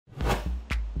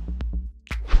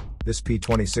This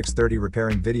P2630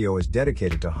 repairing video is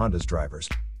dedicated to Honda's drivers.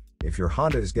 If your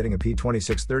Honda is getting a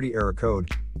P2630 error code,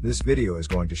 this video is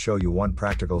going to show you one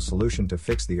practical solution to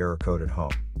fix the error code at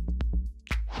home.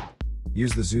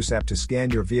 Use the Zeus app to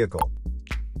scan your vehicle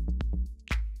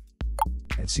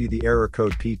and see the error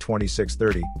code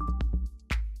P2630.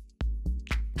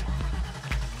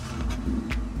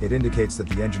 It indicates that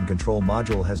the engine control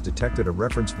module has detected a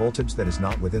reference voltage that is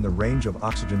not within the range of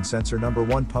oxygen sensor number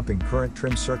 1 pumping current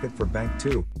trim circuit for bank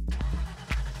 2.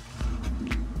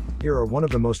 Here are one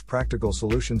of the most practical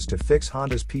solutions to fix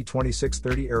Honda's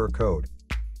P2630 error code.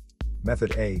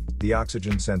 Method A, the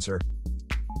oxygen sensor.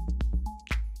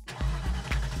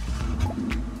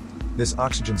 This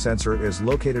oxygen sensor is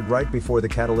located right before the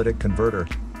catalytic converter.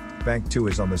 Bank 2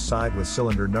 is on the side with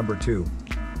cylinder number 2.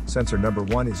 Sensor number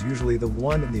 1 is usually the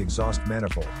one in the exhaust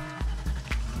manifold.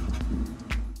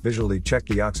 Visually check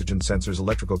the oxygen sensor's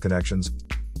electrical connections,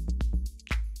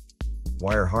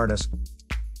 wire harness,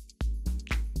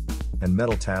 and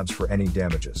metal tabs for any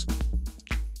damages.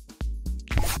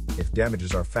 If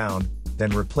damages are found,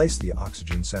 then replace the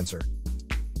oxygen sensor.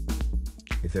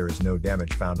 If there is no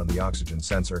damage found on the oxygen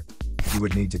sensor, you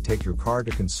would need to take your car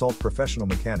to consult professional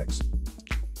mechanics.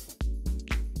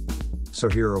 So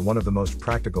here are one of the most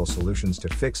practical solutions to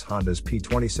fix Honda's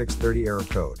P2630 error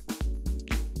code.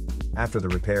 After the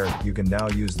repair, you can now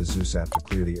use the Zeus app to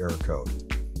clear the error code.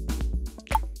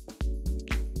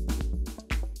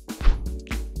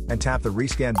 And tap the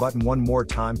rescan button one more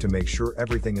time to make sure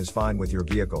everything is fine with your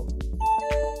vehicle.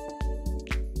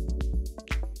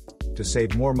 To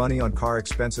save more money on car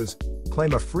expenses,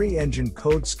 claim a free engine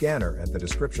code scanner at the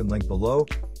description link below,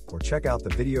 or check out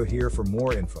the video here for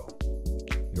more info.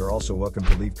 You're also welcome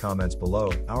to leave comments below.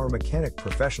 Our mechanic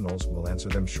professionals will answer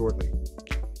them shortly.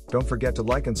 Don't forget to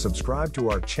like and subscribe to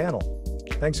our channel.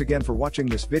 Thanks again for watching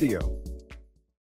this video.